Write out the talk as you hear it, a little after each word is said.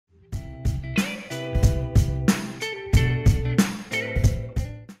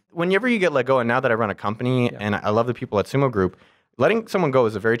whenever you get let go, and now that I run a company and I love the people at Sumo Group, letting someone go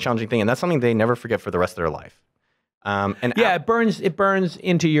is a very challenging thing, and that's something they never forget for the rest of their life. It burns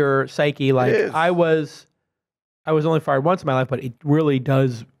into your psyche. Like I was only fired once in my life, but it really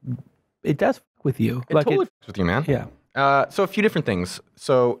does. It does fuck with you. It totally fucks with you, man. Yeah. So a few different things.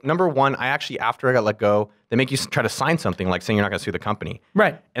 So number one, I actually, after I got let go, they make you try to sign something like saying you're not going to sue the company.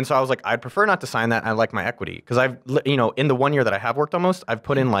 Right. And so I was like, I'd prefer not to sign that. I like my equity because I've, in the 1 year that I have worked almost, I've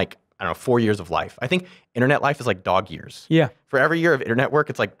put in like, I don't know, 4 years of life. I think internet life is like dog years. Yeah. For every year of internet work,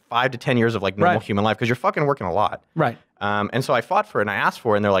 it's like 5 to 10 years of like normal human life because you're fucking working a lot. Right. And so I fought for it and I asked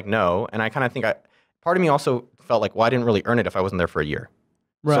for it and they're like, no. And I kind of think part of me also felt like, well, I didn't really earn it if I wasn't there for a year.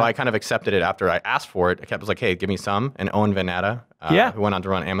 Right. So I kind of accepted it after I asked for it. I was like, hey, give me some. And Owen Van Natta, who went on to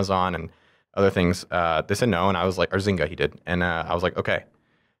run Amazon and other things, they said no. And I was like, or Zynga, he did. And I was like, okay.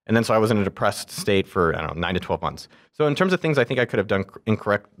 And then so I was in a depressed state for, I don't know, 9 to 12 months. So in terms of things I think I could have done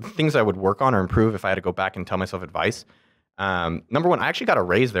incorrect, things I would work on or improve if I had to go back and tell myself advice. Number one, I actually got a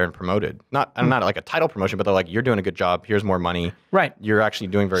raise there and promoted. Not like a title promotion, but they're like, you're doing a good job. Here's more money. Right. You're actually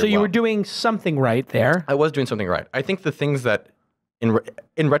doing very well. So you were doing something right there. I was doing something right. I think the things that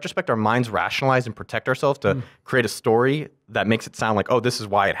in retrospect, our minds rationalize and protect ourselves to create a story that makes it sound like, oh, this is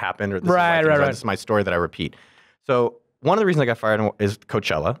why it happened, or this is my story that I repeat. So one of the reasons I got fired is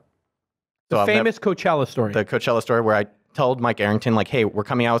Coachella. So the famous Coachella story. The Coachella story where I told Mike Arrington, like, hey, we're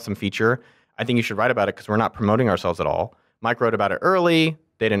coming out with some feature. I think you should write about it because we're not promoting ourselves at all. Mike wrote about it early.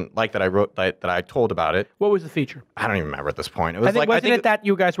 They didn't like that I wrote that I told about it. What was the feature? I don't even remember at this point. It was wasn't it that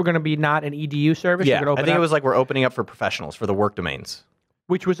you guys were going to be not an EDU service? Yeah, I think it was like we're opening up for professionals for the work domains.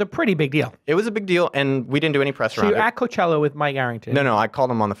 Which was a pretty big deal. It was a big deal, and we didn't do any press around it. So you're at Coachella with Mike Arrington. No, I called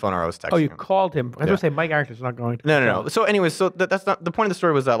him on the phone or I was texting him. Oh, you called him. I was going to say Mike Arrington's not going to. No. So anyways, so that's not the point of the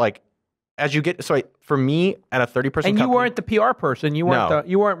story was that like as you get for me at a 30-person and company, you weren't the PR person. You weren't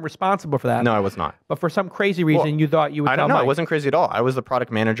you weren't responsible for that. No, I was not. But for some crazy reason, you thought you would. I don't know. It wasn't crazy at all. I was the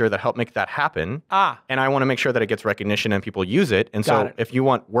product manager that helped make that happen. And I want to make sure that it gets recognition and people use it. And so if you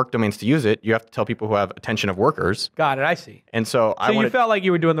want work domains to use it, you have to tell people who have attention of workers. Got it. I see. And so you felt like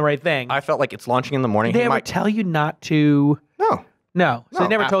you were doing the right thing. I felt like it's launching in the morning. Did they ever tell you not to? No. So they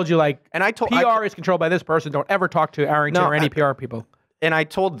never told you like. And I told PR is controlled by this person. Don't ever talk to Arrington or any PR people. And I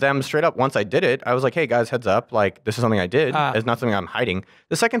told them straight up once I did it, I was like, hey guys, heads up, like this is something I did. It's not something I'm hiding.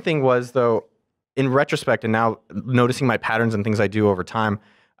 The second thing was though, in retrospect and now noticing my patterns and things I do over time,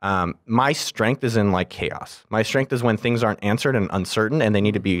 my strength is in like chaos. My strength is when things aren't answered and uncertain and they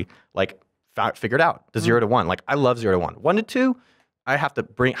need to be like figured out. The 0 to 1. Like I love 0 to 1. 1 to 2, I have to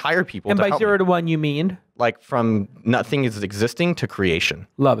hire people. And to by help 0 me. to 1, you mean? Like from nothing is existing to creation.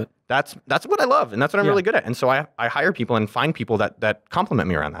 Love it. That's what I love, and that's what I'm really good at. And so I hire people and find people that compliment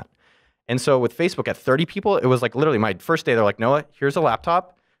me around that. And so with Facebook at 30 people, it was like literally my first day. They're like, Noah, here's a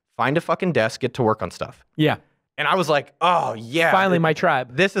laptop. Find a fucking desk. Get to work on stuff. Yeah. And I was like, oh yeah. Finally, my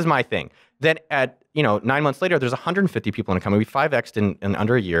tribe. This is my thing. Then at 9 months later, there's 150 people in a company. We 5x'd in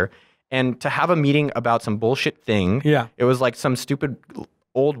under a year. And to have a meeting about some bullshit thing, it was like some stupid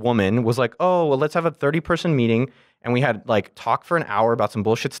old woman was like, oh, well, let's have a 30-person meeting. And we had like talk for an hour about some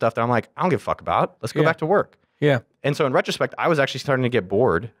bullshit stuff that I'm like, I don't give a fuck about. Let's go back to work. Yeah. And so in retrospect, I was actually starting to get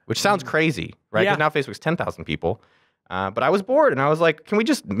bored, which sounds crazy, right? Because now Facebook's 10,000 people. But I was bored and I was like, can we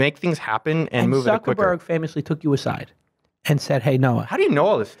just make things happen and move it quicker? Zuckerberg famously took you aside and said, hey, Noah. How do you know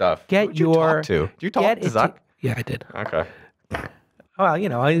all this stuff? Who'd you talk to? Do you talk to Zuck? Yeah, I did. Okay. Well,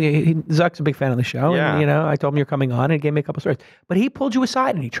 Zuck's a big fan of the show. Yeah. And, I told him you're coming on and he gave me a couple stories. But he pulled you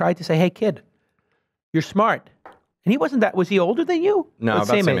aside and he tried to say, hey, kid, you're smart. And he wasn't that, was he older than you? No, about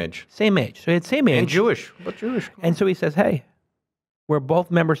same age. Same age. So he had same age. And Jewish. But Jewish. And so he says, hey, we're both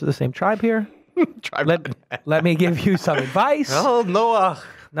members of the same tribe here. Let me give you some advice. Oh,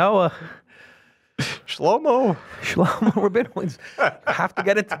 Noah. Shlomo, Rabinowitz, have to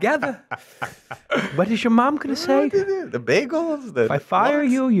get it together. What is your mom going to say? The bagels. If I fire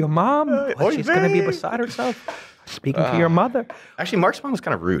you, your mom, she's going to be beside herself. Speaking to your mother. Actually, Mark's mom was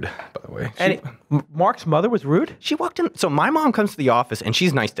kind of rude, by the way. Mark's mother was rude? She walked in. So my mom comes to the office and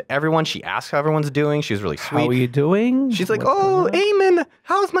she's nice to everyone. She asks how everyone's doing. She's really sweet. How are you doing? She's like, oh, Eamon,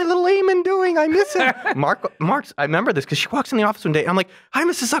 how's my little Eamon doing? I miss him. Mark's, I remember this because she walks in the office one day and I'm like, hi,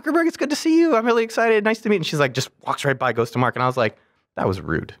 Mrs. Zuckerberg. It's good to see you. I'm really excited. Nice to meet you. And she's like, just walks right by, goes to Mark. And I was like, that was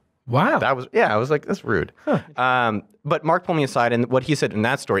rude. Wow. I was like, that's rude. Huh. But Mark pulled me aside and what he said in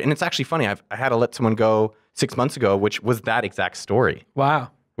that story, and it's actually funny, I had to let someone go 6 months ago, which was that exact story.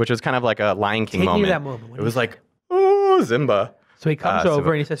 Wow. Which was kind of like a Lion King moment. Take me to that moment. It was like, oh, Zimba. So he comes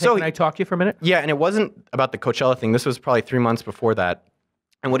over and he says, hey, can I talk to you for a minute? Yeah, and it wasn't about the Coachella thing. This was probably 3 months before that.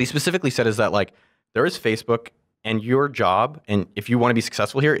 And what he specifically said is that like, there is Facebook And your job, and if you want to be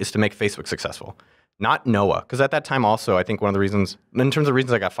successful here, is to make Facebook successful, not Noah. Because at that time also, I think one of the reasons, in terms of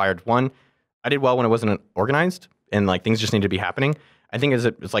reasons I got fired, one, I did well when it wasn't organized and like things just needed to be happening. I think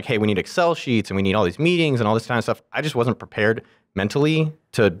it's like, hey, we need Excel sheets and we need all these meetings and all this kind of stuff. I just wasn't prepared mentally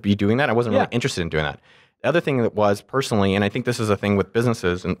to be doing that. I wasn't really interested in doing that. The other thing that was personally, and I think this is a thing with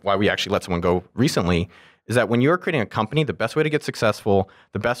businesses and why we actually let someone go recently, is that when you're creating a company, the best way to get successful,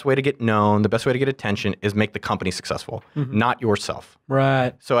 the best way to get known, the best way to get attention is make the company successful, not yourself.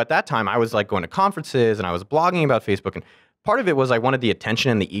 Right. So at that time, I was like going to conferences and I was blogging about Facebook. And part of it was I wanted the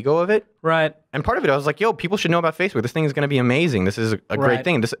attention and the ego of it. Right. And part of it, I was like, yo, people should know about Facebook. This thing is going to be amazing. This is a great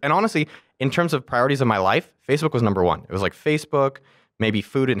thing. And honestly, in terms of priorities of my life, Facebook was number one. It was like Facebook, maybe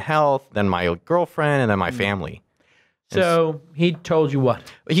food and health, then my girlfriend, and then my family. So he told you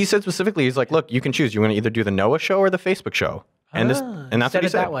what? He said specifically, he's like, look, you can choose. You want to either do the Noah show or the Facebook show. And that's what he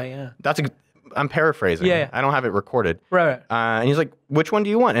said. That way, yeah. I'm paraphrasing. Yeah. I don't have it recorded. Right. And he's like, which one do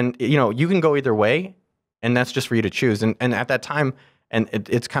you want? And you can go either way, and that's just for you to choose. And at that time, and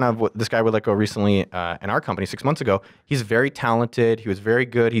it's kind of what this guy we let go recently in our company 6 months ago. He's very talented. He was very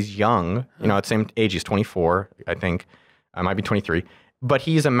good. He's young. At the same age. He's 24, I think. Might be 23. But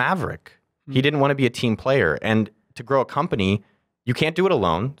he's a maverick. He didn't want to be a team player. And to grow a company, you can't do it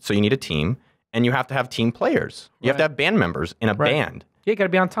alone, so you need a team, and you have to have team players. You have to have band members in a band. Yeah, you got to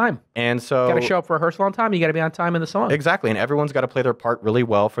be on time. And so... You got to show up for rehearsal on time, you got to be on time in the song. Exactly, and everyone's got to play their part really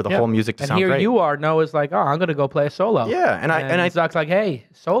well for the whole music to sound great. And here you are, Noah's like, I'm going to go play a solo. Yeah, and Zuck's like, hey,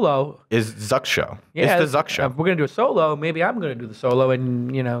 solo... is Zuck's show. Yeah, it's the Zuck show. If we're going to do a solo, maybe I'm going to do the solo,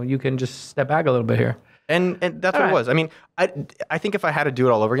 and, you can just step back a little bit here. And that's what it was. I mean, I think if I had to do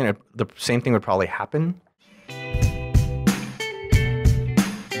it all over again, the same thing would probably happen.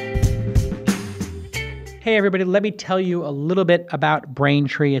 Hey everybody, let me tell you a little bit about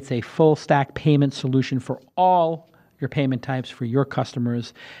Braintree. It's a full stack payment solution for all your payment types for your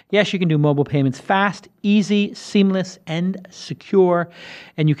customers. Yes, you can do mobile payments fast, easy, seamless, and secure.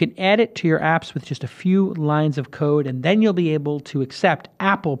 And you can add it to your apps with just a few lines of code, and then you'll be able to accept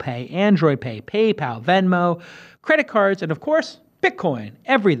Apple Pay, Android Pay, PayPal, Venmo, credit cards, and of course, Bitcoin,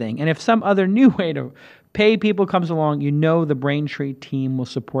 everything. And if some other new way to pay people comes along, the Braintree team will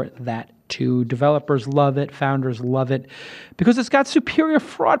support that too. Developers love it, founders love it, because it's got superior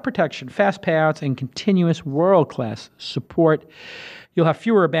fraud protection, fast payouts, and continuous world-class support. You'll have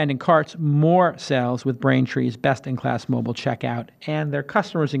fewer abandoned carts, more sales with Braintree's best-in-class mobile checkout. And their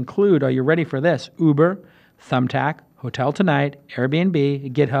customers include, are you ready for this? Uber, Thumbtack, Hotel Tonight,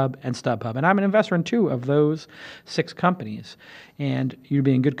 Airbnb, GitHub, and StubHub. And I'm an investor in 2 of those 6 companies. And you'd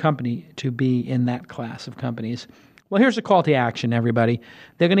be in good company to be in that class of companies. Well, here's a call to action, everybody.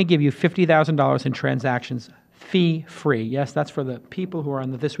 They're going to give you $50,000 in transactions fee-free. Yes, that's for the people who are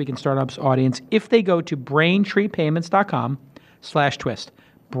on the This Week in Startups audience. If they go to braintreepayments.com/twist.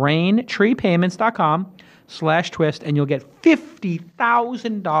 braintreepayments.com/twist, and you'll get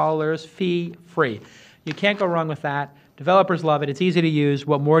 $50,000 fee-free. You can't go wrong with that. Developers love it. It's easy to use.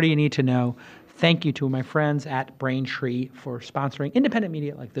 What more do you need to know? Thank you to my friends at Braintree for sponsoring independent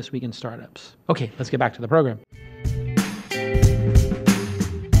media like This Week in Startups. Okay, let's get back to the program.